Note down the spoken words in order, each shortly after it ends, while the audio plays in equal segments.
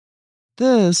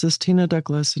This is Tina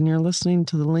Douglas, and you're listening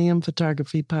to the Liam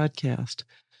Photography Podcast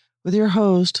with your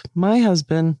host, my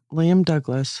husband, Liam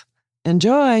Douglas.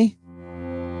 Enjoy!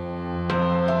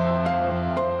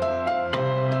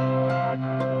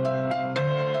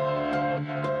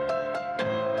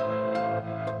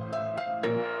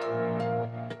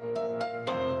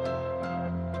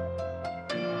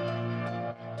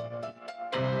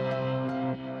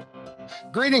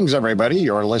 Greetings, everybody.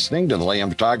 You're listening to the Liam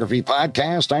Photography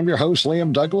Podcast. I'm your host,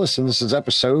 Liam Douglas, and this is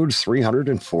episode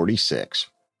 346.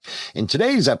 In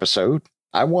today's episode,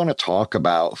 I want to talk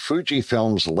about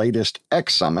Fujifilm's latest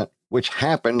X Summit, which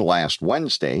happened last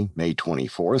Wednesday, May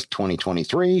 24th,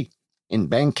 2023, in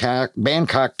Bangkok,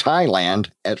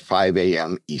 Thailand at 5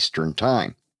 a.m. Eastern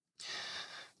Time.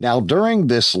 Now, during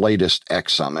this latest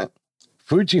X Summit,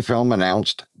 Fujifilm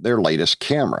announced their latest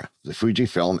camera, the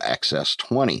Fujifilm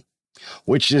XS20.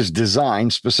 Which is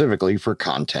designed specifically for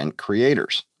content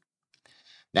creators.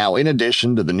 Now, in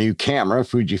addition to the new camera,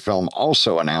 Fujifilm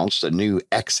also announced a new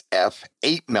XF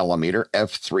 8mm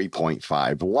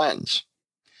f3.5 lens.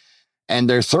 And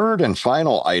their third and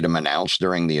final item announced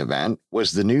during the event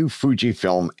was the new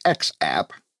Fujifilm X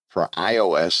app for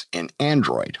iOS and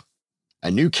Android, a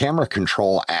new camera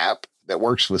control app that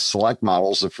works with select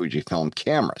models of Fujifilm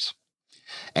cameras.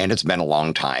 And it's been a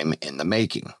long time in the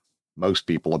making. Most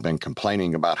people have been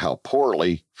complaining about how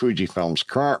poorly Fujifilm's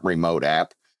current remote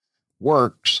app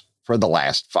works for the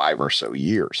last 5 or so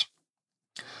years.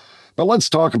 But let's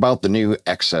talk about the new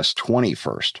XS20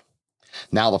 first.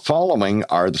 Now, the following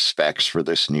are the specs for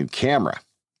this new camera.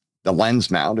 The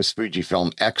lens mount is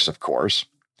Fujifilm X, of course.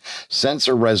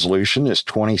 Sensor resolution is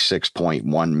 26.1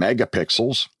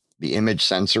 megapixels. The image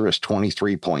sensor is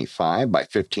 23.5 by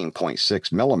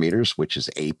 15.6 millimeters, which is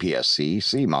APS-C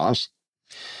CMOS.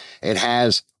 It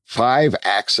has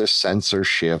 5-axis sensor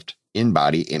shift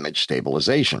in-body image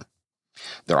stabilization.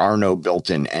 There are no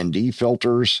built-in ND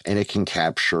filters, and it can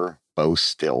capture both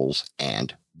stills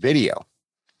and video.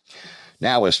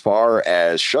 Now, as far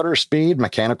as shutter speed,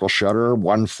 mechanical shutter,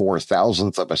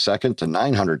 1/4000th of a second to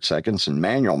 900 seconds in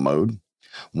manual mode,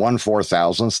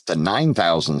 1/4000th to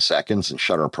 9000 seconds in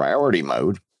shutter priority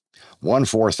mode,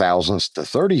 1/4000th to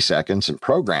 30 seconds in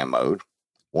program mode,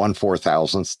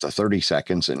 1/4000th to 30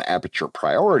 seconds in aperture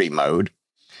priority mode,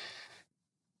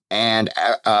 and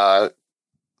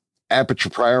aperture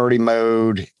priority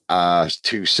mode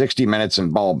to 60 minutes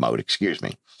in bulb mode,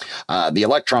 The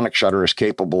electronic shutter is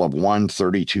capable of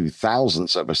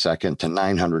 1/32,000th of a second to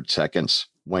 900 seconds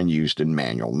when used in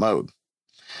manual mode.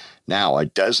 Now,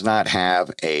 it does not have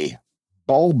a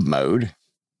bulb mode,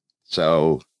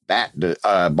 so that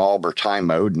bulb or time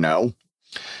mode, no.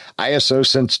 ISO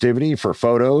sensitivity for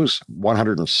photos,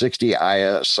 160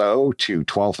 ISO to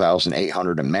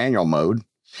 12,800 in manual mode.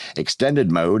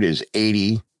 Extended mode is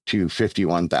 80 to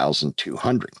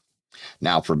 51,200.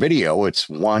 Now for video, it's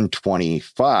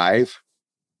 125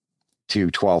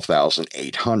 to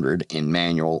 12,800 in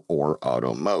manual or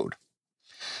auto mode.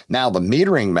 Now the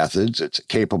metering methods it's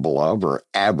capable of are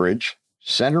average,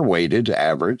 center weighted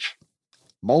average,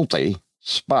 multi,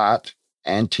 spot,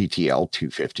 and TTL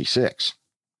 256.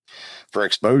 For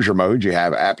exposure mode, you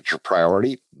have aperture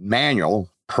priority, manual,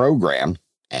 program,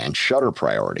 and shutter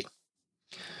priority.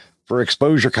 For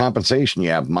exposure compensation,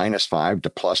 you have -5 to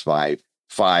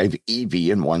 +5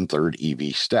 EV and 1/3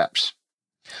 EV steps.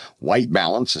 White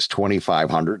balance is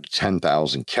 2500 to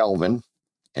 10,000 Kelvin,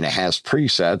 and it has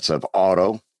presets of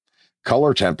auto,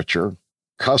 color temperature,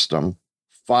 custom,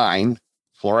 fine,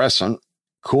 fluorescent,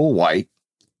 cool white,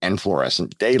 and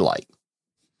fluorescent daylight.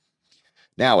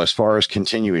 Now, as far as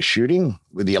continuous shooting,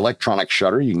 with the electronic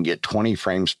shutter, you can get 20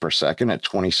 frames per second at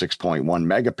 26.1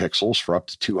 megapixels for up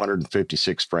to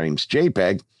 256 frames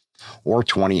JPEG or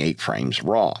 28 frames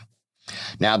RAW.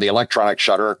 Now, the electronic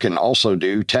shutter can also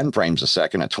do 10 frames a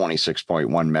second at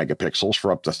 26.1 megapixels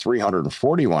for up to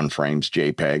 341 frames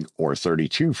JPEG or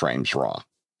 32 frames RAW.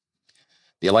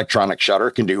 The electronic shutter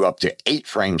can do up to 8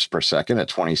 frames per second at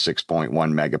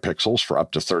 26.1 megapixels for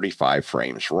up to 35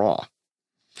 frames RAW.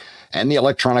 And the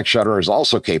electronic shutter is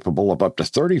also capable of up to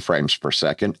 30 frames per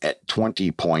second at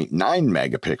 20.9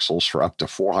 megapixels for up to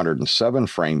 407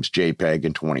 frames JPEG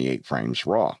and 28 frames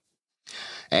RAW.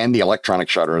 And the electronic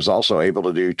shutter is also able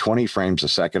to do 20 frames a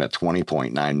second at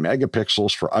 20.9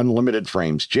 megapixels for unlimited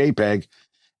frames JPEG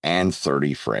and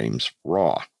 30 frames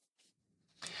RAW.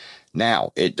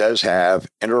 Now, it does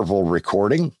have interval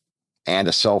recording and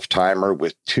a self-timer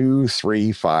with 2,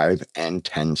 3, 5, and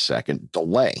 10-second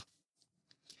delay.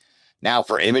 Now,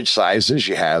 for image sizes,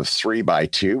 you have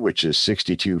 3x2, which is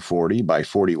 6240 by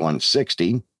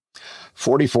 4160,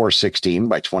 4416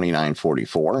 by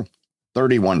 2944,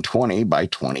 3120 by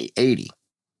 2080.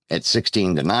 At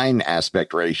 16:9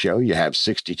 aspect ratio, you have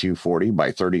 6240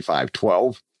 by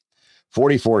 3512,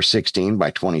 4416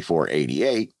 by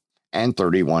 2488, and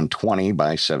 3120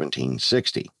 by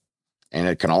 1760. And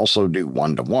it can also do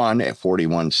 1:1 at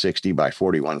 4160 by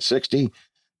 4160,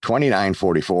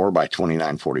 2944 by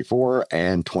 2944,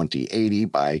 and 2080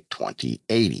 by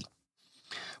 2080.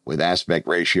 With aspect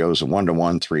ratios of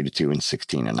 1:1, 3:2, and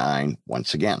 16:9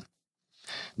 once again.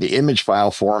 The image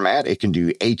file format, it can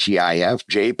do HEIF,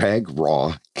 JPEG,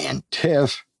 RAW, and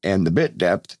TIFF, and the bit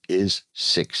depth is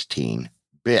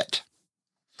 16-bit.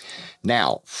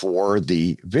 Now, for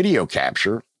the video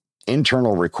capture,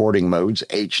 internal recording modes,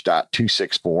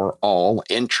 H.264 all,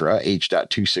 intra,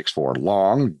 H.264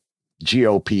 long,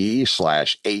 GOP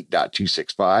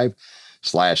 /8.265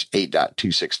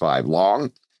 /8.265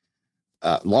 long,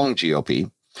 long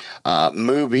GOP,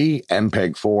 movie,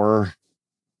 MPEG-4,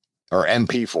 or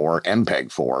MP4,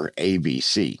 MPEG-4,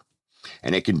 AVC.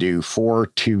 And it can do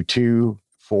 422,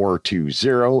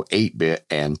 420, 8-bit,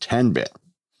 and 10-bit.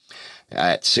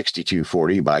 At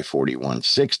 6240 by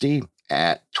 4160,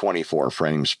 at 24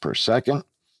 frames per second,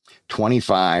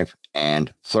 25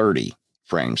 and 30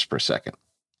 frames per second,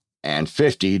 and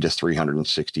 50 to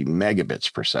 360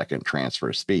 megabits per second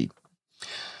transfer speed.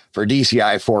 For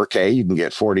DCI 4K, you can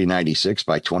get 4096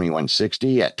 by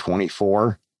 2160 at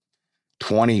 24,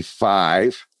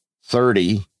 25,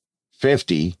 30,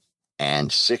 50,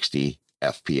 and 60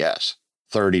 FPS,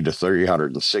 30 to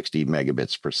 360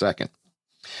 megabits per second.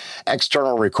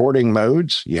 External recording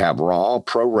modes, you have RAW,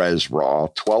 ProRes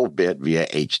RAW, 12-bit via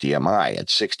HDMI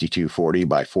at 6240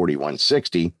 by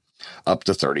 4160, up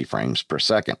to 30 frames per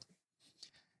second.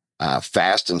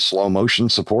 Fast and slow motion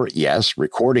support, yes.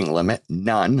 Recording limit,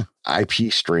 none.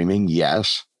 IP streaming,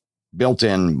 yes.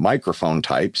 Built-in microphone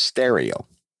type, stereo.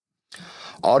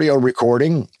 Audio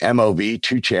recording, MOV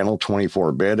 2-channel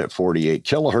 24-bit at 48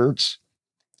 kilohertz.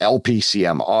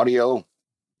 LPCM audio,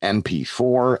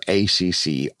 MP4,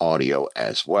 ACC audio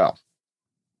as well.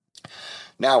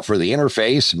 Now for the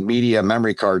interface, media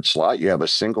memory card slot, you have a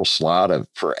single slot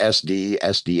for SD,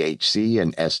 SDHC,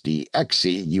 and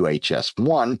SDXC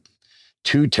UHS-1,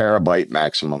 2 terabyte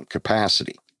maximum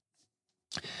capacity.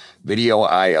 Video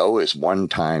I/O is 1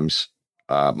 times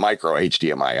micro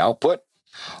HDMI output.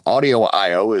 Audio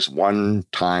I/O is 1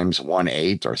 times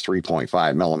 1/8 or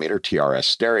 3.5 millimeter TRS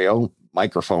stereo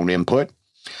microphone input.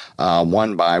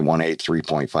 1 by 1/8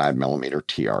 3.5 millimeter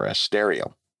TRS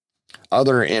stereo.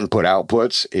 Other input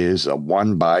outputs is a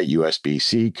 1 by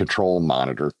USB-C control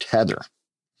monitor tether.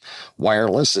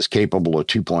 Wireless is capable of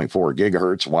 2.4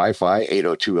 gigahertz Wi-Fi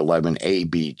 802.11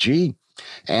 ABG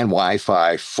and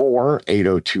Wi-Fi 4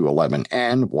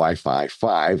 802.11n, Wi-Fi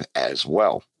 5 as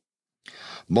well.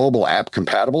 Mobile app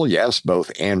compatible, yes,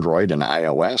 both Android and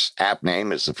iOS. App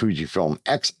name is the Fujifilm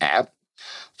X app.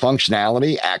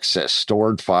 Functionality, access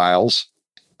stored files,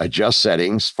 adjust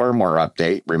settings, firmware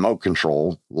update, remote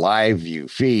control, live view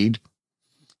feed,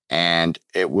 and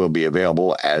it will be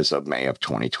available as of May of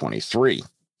 2023.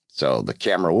 So the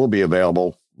camera will be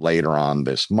available later on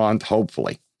this month,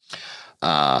 hopefully,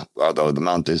 although the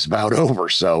month is about over,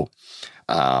 so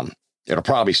it'll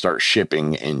probably start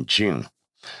shipping in June.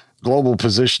 Global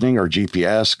positioning or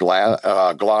GPS,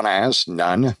 GLONASS,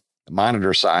 none.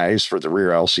 Monitor size for the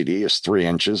rear LCD is 3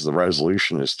 inches. The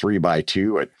resolution is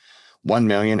 3x2 at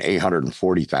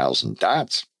 1,840,000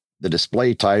 dots. The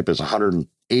display type is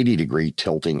 180-degree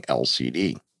tilting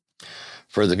LCD.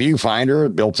 For the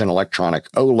viewfinder, built-in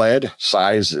electronic OLED,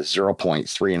 size is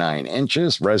 0.39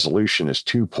 inches. Resolution is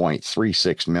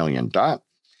 2.36 million dot.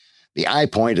 The eye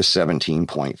point is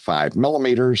 17.5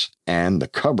 millimeters, and the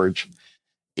coverage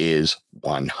is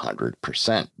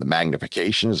 100%. The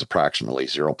magnification is approximately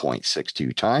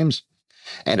 0.62 times,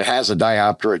 and it has a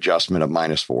diopter adjustment of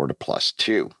 -4 to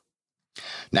 +2.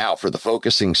 Now, for the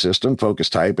focusing system, focus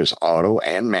type is auto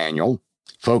and manual.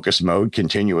 Focus mode,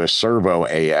 continuous servo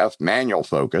AF, manual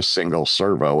focus, single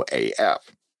servo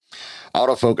AF.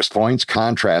 Autofocus points,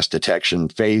 contrast detection,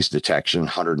 phase detection,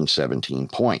 117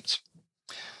 points.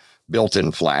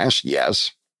 Built-in flash,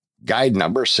 yes. Guide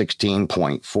number,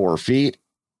 16.4 feet.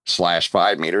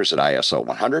 /5 meters at ISO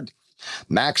 100.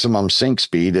 Maximum sync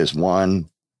speed is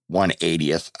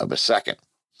 1/180th of a second.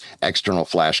 External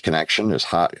flash connection is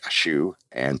hot shoe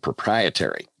and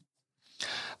proprietary.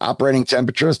 Operating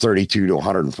temperature 32 to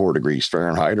 104 degrees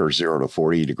Fahrenheit or 0 to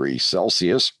 40 degrees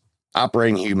Celsius.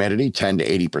 Operating humidity 10 to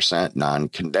 80%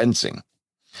 non-condensing.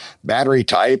 Battery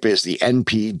type is the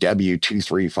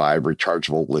NPW235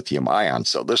 rechargeable lithium ion.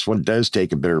 So this one does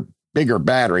take a bigger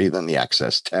battery than the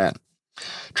XS10.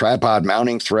 Tripod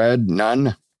mounting thread,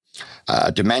 none.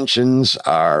 Dimensions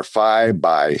are 5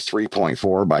 by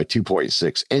 3.4 by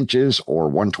 2.6 inches, or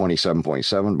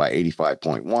 127.7 by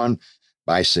 85.1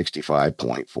 by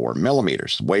 65.4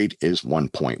 millimeters. Weight is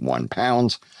 1.1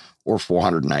 pounds, or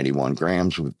 491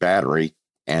 grams with battery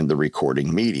and the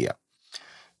recording media.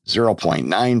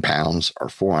 0.9 pounds, or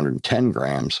 410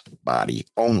 grams body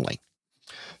only.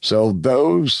 So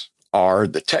those are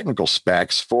the technical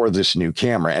specs for this new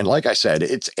camera. And like I said,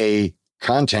 it's a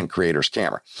content creator's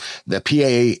camera. The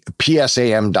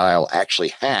PSAM dial actually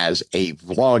has a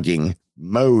vlogging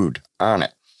mode on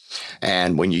it.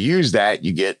 And when you use that,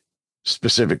 you get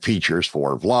specific features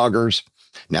for vloggers.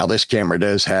 Now, this camera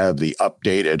does have the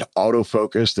updated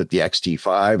autofocus that the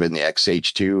XT5 and the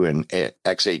XH2 and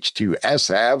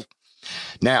XH2S have.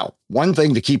 Now, one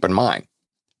thing to keep in mind,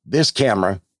 this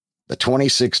camera, the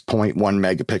 26.1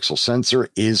 megapixel sensor,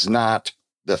 is not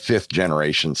the 5th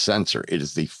generation sensor. It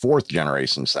is the 4th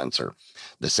generation sensor,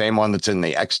 the same one that's in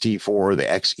the XT4, the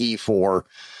XE4,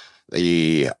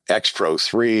 the X Pro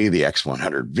 3, the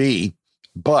X100V,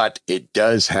 but it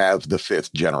does have the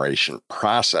 5th generation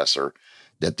processor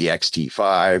that the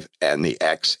XT5 and the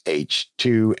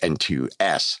XH2 and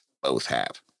 2S both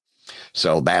have.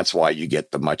 So that's why you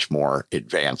get the much more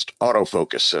advanced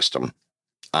autofocus system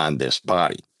on this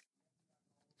body.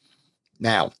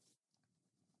 Now,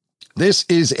 this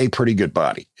is a pretty good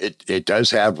body. It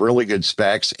does have really good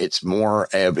specs. It's more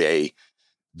of a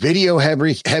video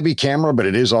heavy camera, but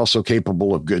it is also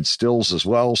capable of good stills as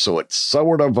well. So it's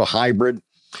sort of a hybrid,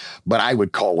 but I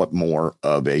would call it more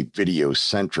of a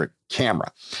video-centric camera.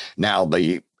 Now,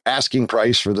 the asking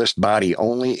price for this body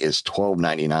only is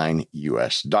 $12.99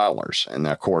 US. And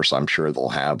of course, I'm sure they'll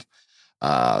have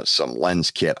some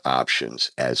lens kit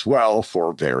options as well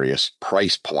for various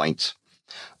price points.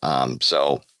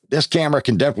 So this camera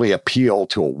can definitely appeal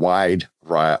to a wide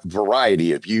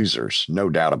variety of users, no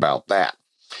doubt about that.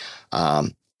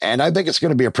 And I think it's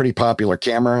going to be a pretty popular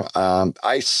camera.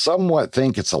 I somewhat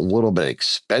think it's a little bit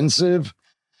expensive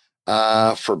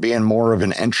for being more of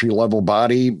an entry-level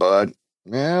body, but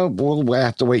yeah, we'll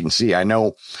have to wait and see. I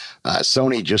know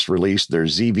Sony just released their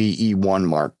ZV-E1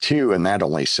 Mark II, and that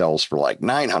only sells for like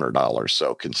 $900,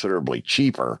 so considerably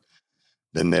cheaper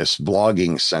than this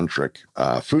vlogging-centric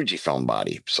Fujifilm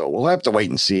body. So we'll have to wait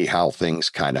and see how things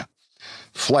kind of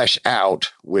flesh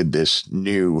out with this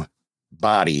new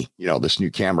body, this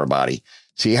new camera body,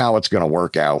 see how it's going to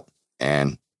work out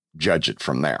and judge it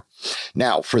from there.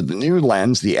 Now, for the new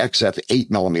lens, the XF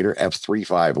 8mm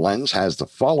f3.5 lens has the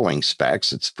following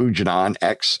specs. It's Fujinon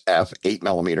XF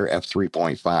 8mm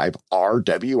f3.5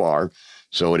 RWR,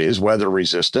 so it is weather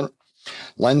resistant.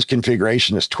 Lens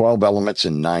configuration is 12 elements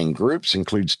in 9 groups,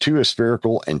 includes 2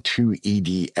 aspherical and 2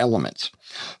 ED elements.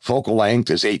 Focal length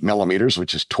is 8 millimeters,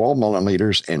 which is 12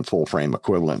 millimeters in full frame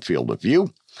equivalent field of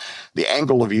view. The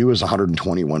angle of view is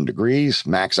 121 degrees.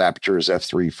 Max aperture is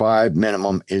f3.5.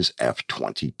 Minimum is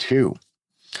f22.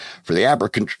 For the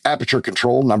aperture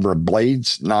control, number of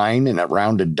blades, 9 in a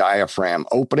rounded diaphragm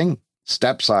opening.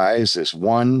 Step size is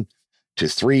 1 to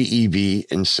 3 EV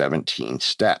in 17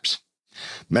 steps.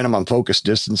 Minimum focus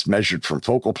distance measured from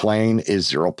focal plane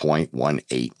is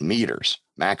 0.18 meters.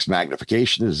 Max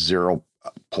magnification is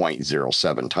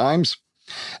 0.07 times.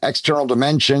 External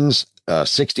dimensions,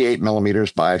 68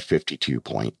 millimeters by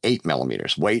 52.8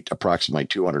 millimeters. Weight, approximately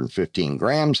 215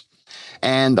 grams.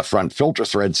 And the front filter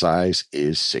thread size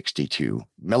is 62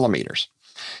 millimeters.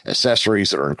 Accessories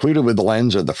that are included with the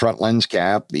lens are the front lens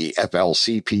cap, the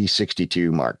FLCP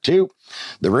 62 Mark II,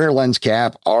 the rear lens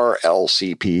cap,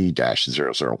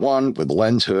 RLCP-001, with the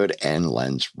lens hood and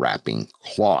lens wrapping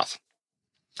cloth.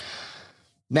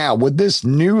 Now, with this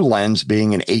new lens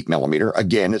being an 8mm,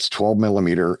 again, it's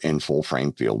 12mm in full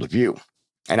frame field of view.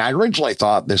 And I originally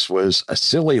thought this was a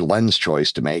silly lens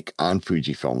choice to make on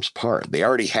Fujifilm's part. They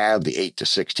already have the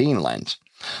 8-16 lens.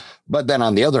 But then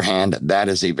on the other hand, that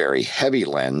is a very heavy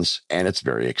lens, and it's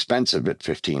very expensive at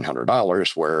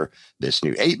 $1,500, where this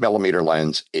new 8mm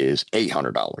lens is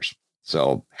 $800.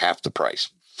 So half the price.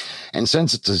 And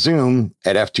since it's a zoom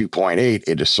at f2.8,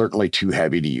 it is certainly too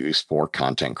heavy to use for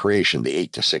content creation, the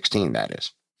 8-16 that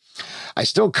is. I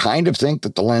still kind of think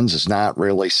that the lens is not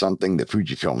really something that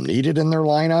Fujifilm needed in their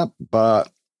lineup, but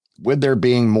with there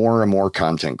being more and more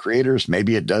content creators,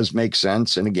 maybe it does make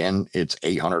sense. And again, it's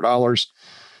 $800,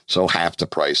 so half the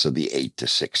price of the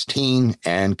 8-16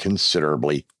 and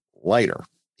considerably lighter,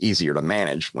 easier to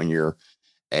manage when you're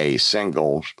a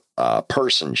single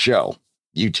person show,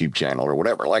 YouTube channel or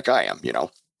whatever, like I am,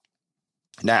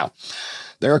 Now,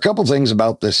 there are a couple things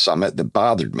about this summit that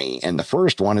bothered me, and the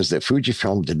first one is that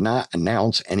Fujifilm did not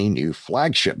announce any new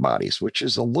flagship bodies, which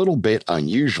is a little bit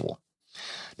unusual.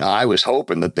 Now, I was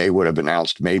hoping that they would have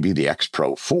announced maybe the X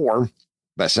Pro 4,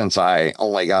 but since I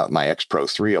only got my X Pro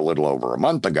 3 a little over a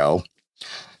month ago,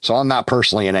 so I'm not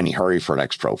personally in any hurry for an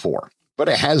X Pro 4. But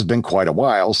it has been quite a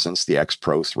while since the X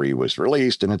Pro 3 was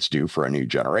released, and it's due for a new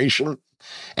generation.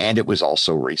 And it was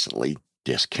also recently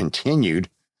discontinued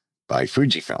by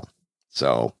Fujifilm.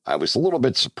 So I was a little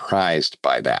bit surprised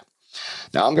by that.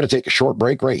 Now I'm going to take a short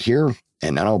break right here,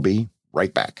 and then I'll be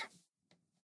right back.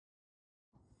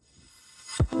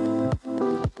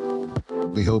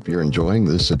 We hope you're enjoying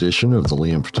this edition of the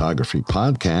Liam Photography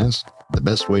Podcast. The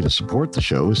best way to support the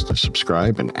show is to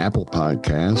subscribe in Apple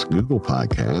Podcasts, Google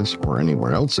Podcasts, or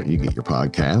anywhere else that you get your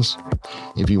podcasts.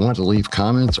 If you want to leave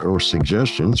comments or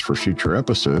suggestions for future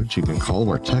episodes, you can call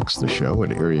or text the show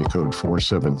at area code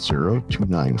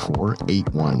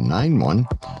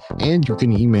 470-294-8191. And you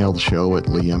can email the show at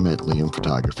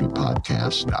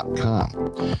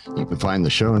liam@liamphotographypodcast.com. You can find the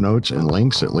show notes and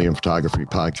links at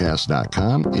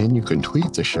liamphotographypodcast.com, and you can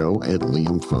tweet the show at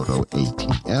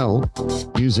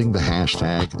liamphotoatl using the hashtag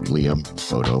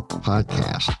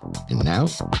LiamPhotoPodcast. And now,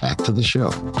 back to the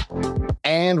show.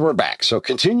 And we're back. So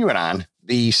continuing on,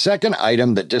 the second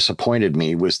item that disappointed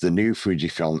me was the new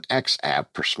Fujifilm X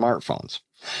app for smartphones.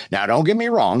 Now, don't get me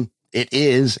wrong. It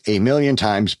is a million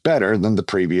times better than the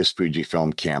previous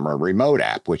Fujifilm camera remote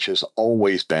app, which has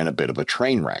always been a bit of a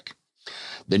train wreck.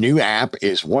 The new app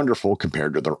is wonderful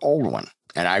compared to their old one,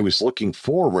 and I was looking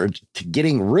forward to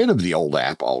getting rid of the old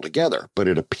app altogether, but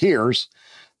it appears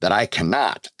that I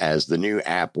cannot, as the new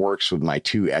app works with my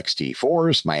two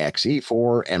X-T4s, my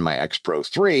XE4, and my X Pro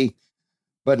 3,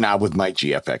 but not with my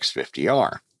GFX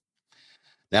 50R.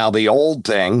 Now, the odd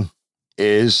thing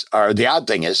is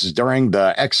during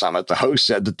the X Summit, the host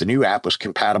said that the new app was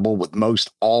compatible with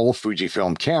most all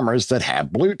Fujifilm cameras that have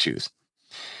Bluetooth.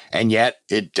 And yet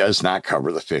it does not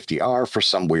cover the 50R for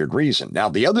some weird reason. Now,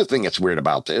 the other thing that's weird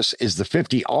about this is the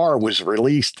 50R was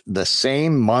released the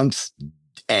same month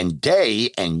and day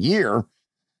and year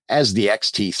as the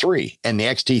XT3, and the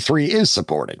XT3 is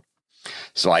supported.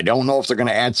 So I don't know if they're going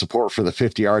to add support for the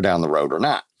 50R down the road or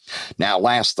not. Now,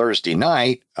 last Thursday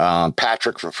night,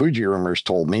 Patrick from Fuji Rumors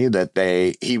told me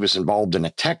that he was involved in a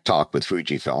tech talk with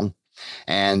Fujifilm,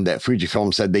 and that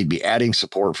Fujifilm said they'd be adding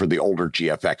support for the older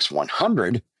GFX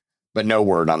 100, but no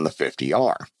word on the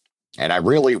 50R. And I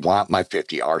really want my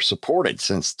 50R supported,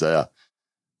 since the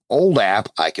old app,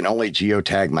 I can only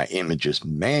geotag my images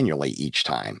manually each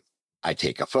time I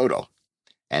take a photo.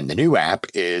 And the new app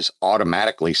is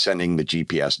automatically sending the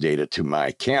GPS data to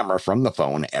my camera from the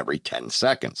phone every 10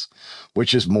 seconds,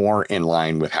 which is more in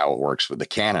line with how it works with the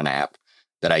Canon app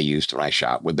that I used when I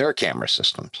shot with their camera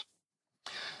systems.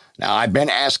 Now, I've been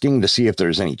asking to see if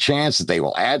there's any chance that they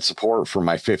will add support for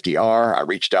my 50R. I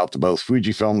reached out to both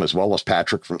Fujifilm as well as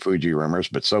Patrick from Fuji Rumors,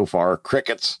 but so far,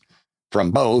 crickets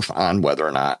from both on whether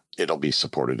or not it'll be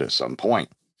supported at some point.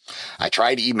 I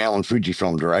tried emailing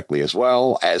Fujifilm directly as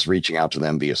well as reaching out to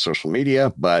them via social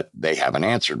media, but they haven't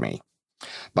answered me.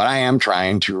 But I am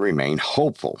trying to remain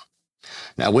hopeful.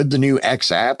 Now, with the new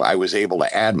X app, I was able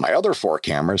to add my other 4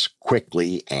 cameras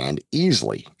quickly and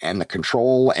easily, and the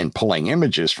control and pulling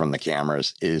images from the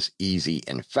cameras is easy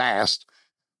and fast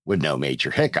with no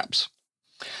major hiccups.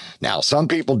 Now, some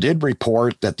people did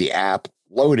report that the app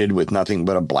loaded with nothing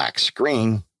but a black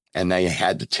screen, and they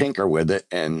had to tinker with it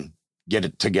and get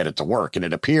it to work. And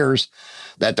it appears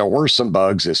that there were some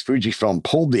bugs as Fujifilm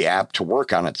pulled the app to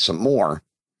work on it some more.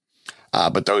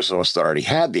 But those of us that already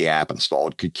had the app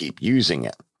installed could keep using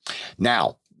it.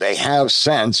 Now, they have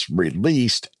since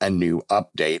released a new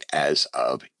update as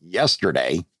of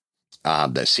yesterday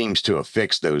that seems to have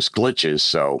fixed those glitches.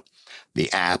 So the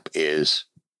app is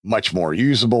much more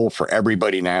usable for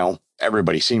everybody now.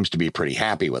 Everybody seems to be pretty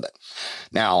happy with it.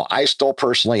 Now, I still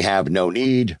personally have no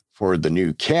need for the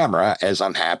new camera, as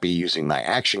I'm happy using my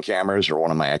action cameras or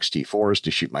one of my X-T4s to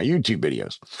shoot my YouTube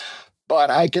videos. But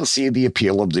I can see the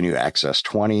appeal of the new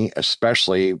XS20,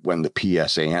 especially when the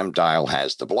PSAM dial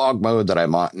has the vlog mode that I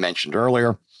mentioned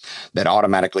earlier, that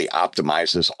automatically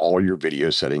optimizes all your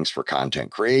video settings for content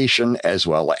creation, as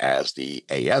well as the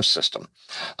AF system.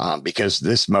 Because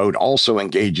this mode also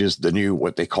engages the new,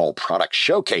 what they call product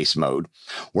showcase mode,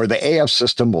 where the AF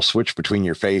system will switch between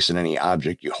your face and any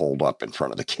object you hold up in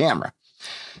front of the camera.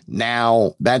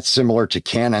 Now, that's similar to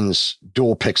Canon's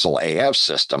dual pixel AF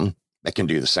system that can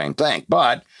do the same thing,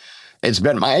 but it's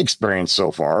been my experience so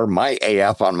far. My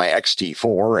AF on my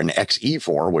XT4 and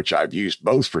XE4, which I've used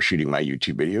both for shooting my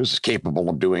YouTube videos, is capable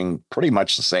of doing pretty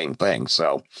much the same thing.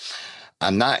 So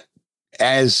I'm not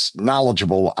as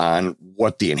knowledgeable on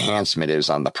what the enhancement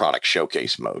is on the product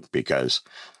showcase mode, because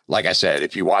like I said,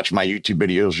 if you watch my YouTube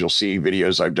videos, you'll see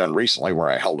videos I've done recently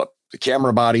where I held up the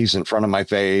camera bodies in front of my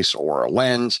face or a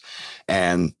lens,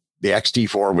 and the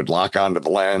X-T4 would lock onto the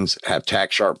lens, have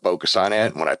tack sharp focus on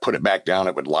it. And when I put it back down,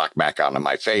 it would lock back onto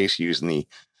my face using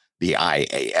the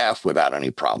IAF without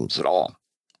any problems at all.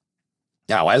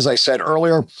 Now, as I said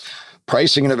earlier,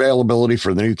 pricing and availability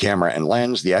for the new camera and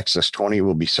lens, the XS20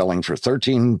 will be selling for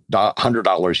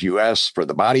 $1,300 US for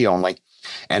the body only,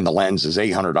 and the lens is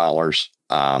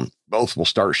 $800. Both will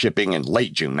start shipping in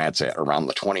late June. That's it, around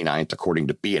the 29th, according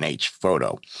to B&H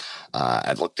Photo.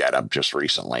 I looked that up just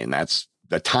recently, and that's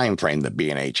the time frame that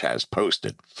B&H has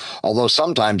posted. Although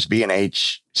sometimes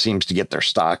B&H seems to get their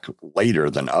stock later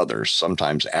than others.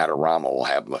 Sometimes Adorama will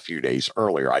have them a few days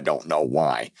earlier. I don't know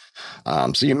why.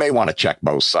 So you may want to check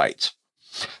both sites.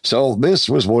 So this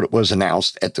was what was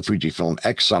announced at the Fujifilm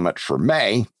X Summit for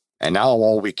May. And now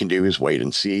all we can do is wait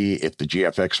and see if the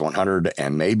GFX 100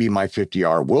 and maybe my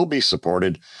 50R will be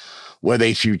supported with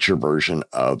a future version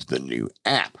of the new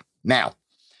app. Now,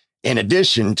 in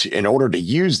addition to, in order to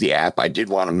use the app, I did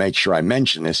want to make sure I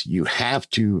mention this. You have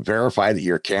to verify that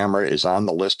your camera is on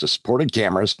the list of supported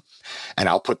cameras. And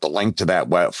I'll put the link to that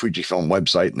Fujifilm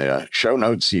website in the show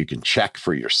notes so you can check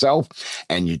for yourself.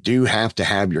 And you do have to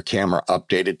have your camera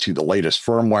updated to the latest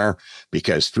firmware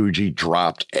because Fuji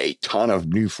dropped a ton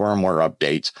of new firmware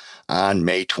updates on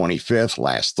May 25th,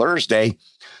 last Thursday,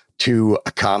 to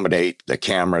accommodate the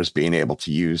cameras being able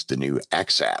to use the new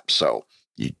X app. So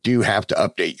you do have to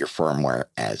update your firmware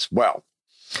as well.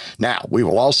 Now, we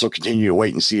will also continue to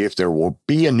wait and see if there will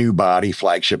be a new body,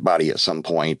 flagship body at some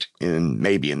point,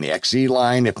 maybe in the XE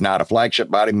line. If not a flagship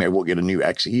body, maybe we'll get a new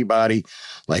XE body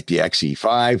like the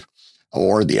XE5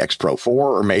 or the X Pro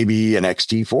 4 or maybe an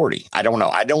XT40. I don't know.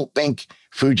 I don't think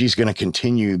Fuji's going to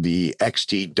continue the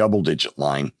XT double-digit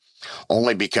line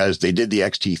only because they did the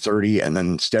XT30 and then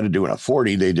instead of doing a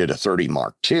 40, they did a 30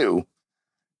 Mark II.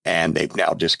 And they've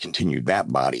now discontinued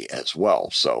that body as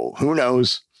well. So who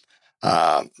knows?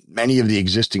 Many of the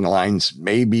existing lines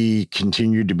may be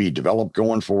continued to be developed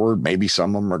going forward. Maybe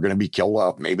some of them are going to be killed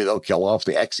off. Maybe they'll kill off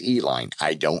the XE line.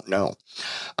 I don't know.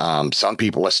 Some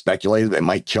people have speculated they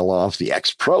might kill off the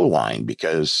X Pro line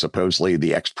because supposedly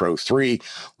the X Pro 3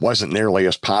 wasn't nearly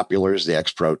as popular as the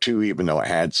X Pro 2, even though it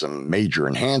had some major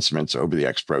enhancements over the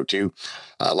X Pro 2.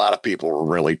 A lot of people were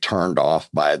really turned off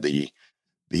by the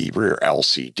rear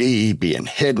LCD being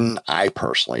hidden. I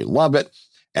personally love it.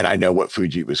 And I know what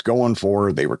Fuji was going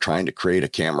for. They were trying to create a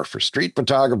camera for street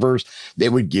photographers. They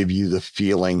would give you the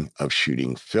feeling of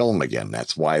shooting film again.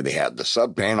 That's why they had the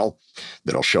sub panel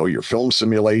that'll show your film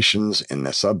simulations in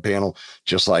the sub panel,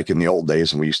 just like in the old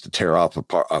days when we used to tear off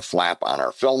a flap on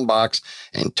our film box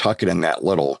and tuck it in that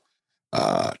little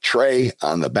tray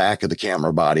on the back of the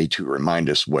camera body to remind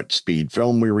us what speed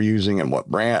film we were using and what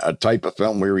type of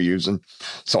film we were using.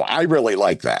 So I really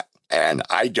like that. And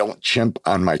I don't chimp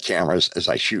on my cameras as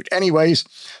I shoot anyways,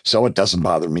 so it doesn't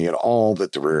bother me at all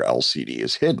that the rear LCD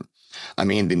is hidden. I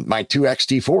mean, my two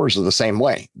XT4s are the same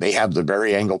way. They have the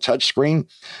vari-angle touchscreen.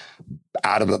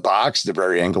 Out of the box, the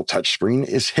vari-angle touchscreen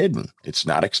is hidden. It's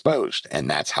not exposed. And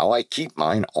that's how I keep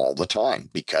mine all the time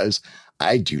because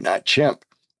I do not chimp.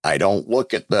 I don't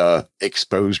look at the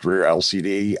exposed rear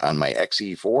LCD on my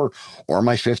XE4 or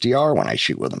my 50R when I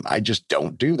shoot with them. I just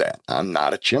don't do that. I'm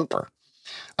not a chimper.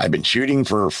 I've been shooting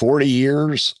for 40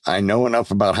 years. I know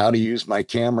enough about how to use my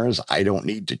cameras. I don't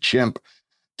need to chimp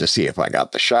to see if I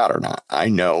got the shot or not. I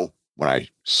know when I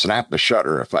snap the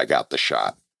shutter if I got the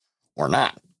shot or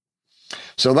not.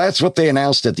 So that's what they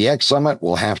announced at the X Summit.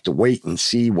 We'll have to wait and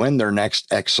see when their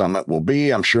next X Summit will be.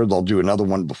 I'm sure they'll do another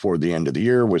one before the end of the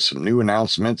year with some new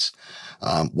announcements.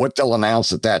 What they'll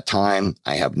announce at that time,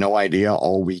 I have no idea.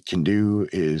 All we can do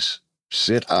is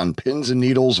sit on pins and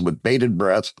needles with bated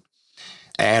breath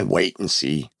and wait and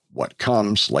see what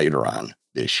comes later on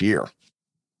this year.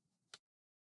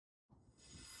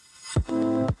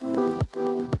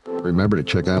 Remember to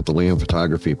check out the Liam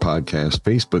Photography Podcast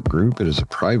Facebook group. It is a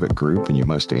private group, and you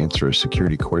must answer a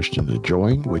security question to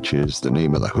join, which is the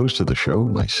name of the host of the show,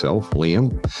 myself,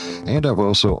 Liam. And I've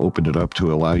also opened it up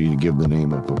to allow you to give the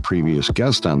name of a previous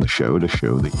guest on the show to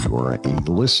show that you are a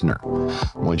listener.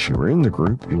 Once you are in the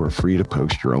group, you are free to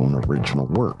post your own original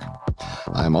work.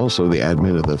 I'm also the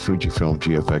admin of the Fujifilm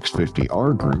GFX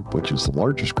 50R group, which is the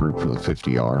largest group for the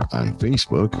 50R on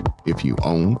Facebook. If you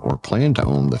own or plan to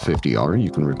own the 50R, you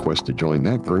can request to join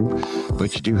that group,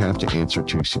 but you do have to answer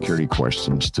 2 security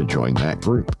questions to join that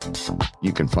group.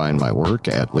 You can find my work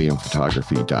at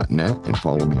liamphotography.net and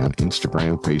follow me on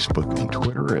Instagram, Facebook, and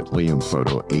Twitter at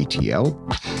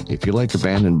liamphotoatl. If you like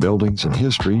abandoned buildings and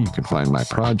history, you can find my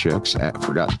projects at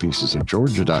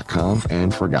forgottenpiecesofgeorgia.com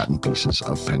and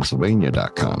forgottenpiecesofpennsylvania.com.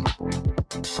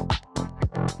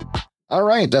 All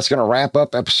right, that's going to wrap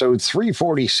up episode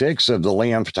 346 of the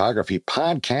Liam Photography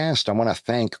Podcast. I want to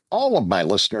thank all of my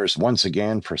listeners once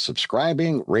again for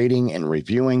subscribing, rating, and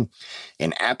reviewing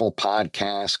in Apple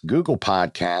Podcasts, Google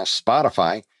Podcasts,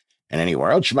 Spotify, and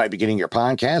anywhere else you might be getting your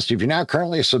podcast. If you're not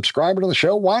currently a subscriber to the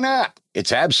show, why not?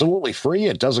 It's absolutely free.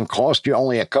 It doesn't cost you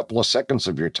only a couple of seconds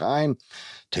of your time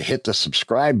to hit the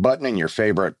subscribe button in your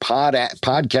favorite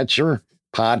podcatcher,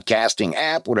 podcasting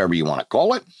app, whatever you want to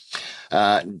call it.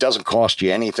 Doesn't cost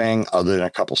you anything other than a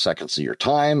couple seconds of your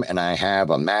time. And I have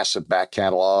a massive back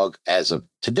catalog as of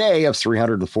today of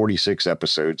 346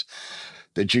 episodes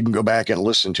that you can go back and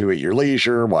listen to at your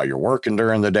leisure while you're working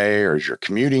during the day, or as you're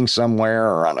commuting somewhere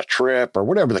or on a trip or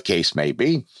whatever the case may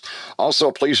be.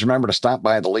 Also, please remember to stop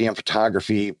by the Liam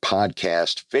Photography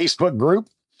Podcast Facebook group.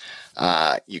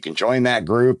 You can join that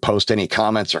group, post any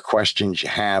comments or questions you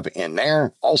have in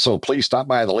there. Also, please stop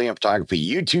by the Liam Photography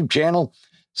YouTube channel.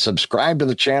 Subscribe to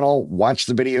the channel, watch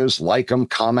the videos, like them,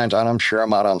 comment on them, share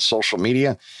them out on social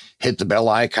media, hit the bell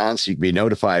icon so you can be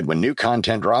notified when new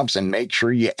content drops, and make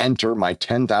sure you enter my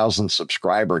 10,000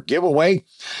 subscriber giveaway.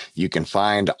 You can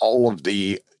find all of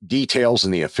the details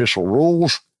and the official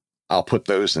rules. I'll put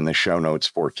those in the show notes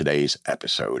for today's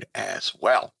episode as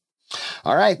well.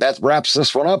 All right, that wraps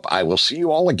this one up. I will see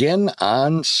you all again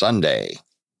on Sunday.